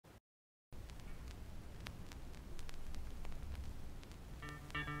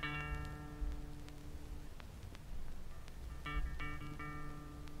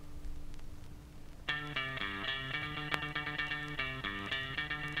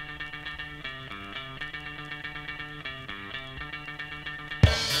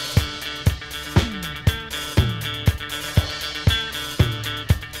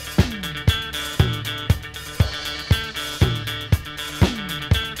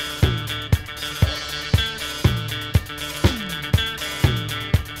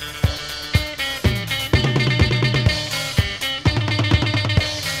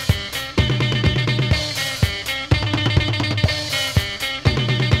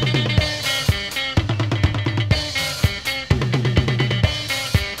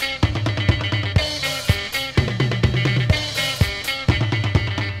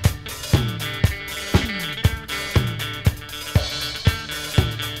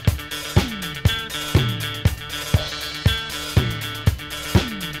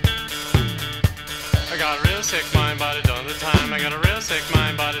sick mind, but I don't have the time. I got a real sick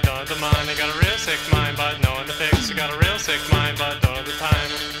mind, but I don't have the mind. I got a real sick mind, but no one to fix. I got a real sick mind, but I don't have the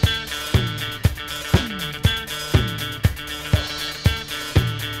time.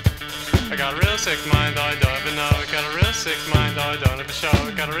 I got a real sick mind, though I don't even know. I got a real sick mind, though I don't have a show.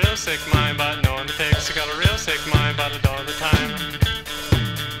 I got a real sick mind, but no one to fix. I got a real sick mind, but I don't have the time.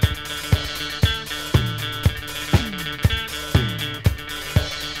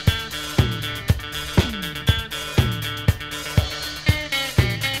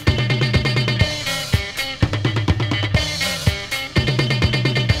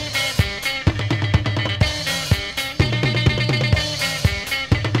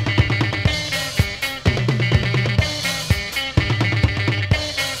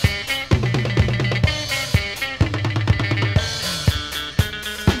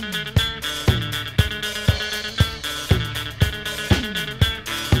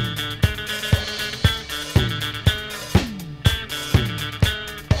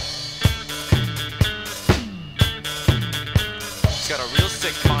 Got a real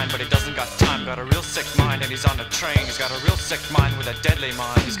sick mind, but he doesn't got time. Got a real sick mind and he's on the train. He's got a real sick mind with a deadly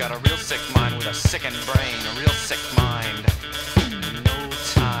mind. He's got a real sick mind with a sickened brain. A real sick mind. No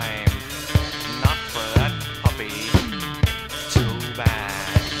time. Not for that puppy. Too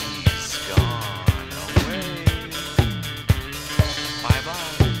bad he's gone away.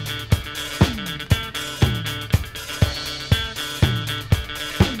 Bye-bye.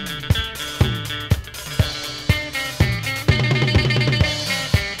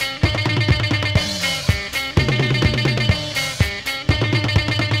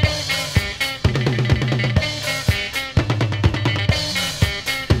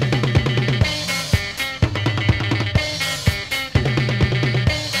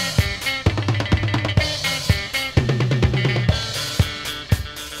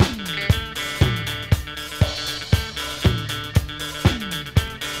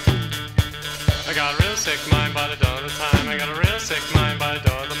 I got a real sick mind, but I don't have the time. I got a real sick mind, but I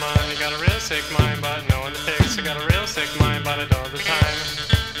don't have the mind. I got a real sick mind, but no one to fix. I got a real sick mind, but I don't have the time.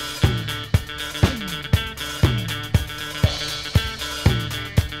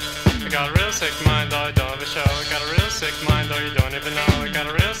 I got a real sick mind, though I don't have a show. I got a real sick mind, though you don't even know. I got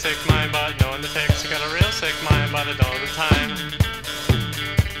a real sick mind.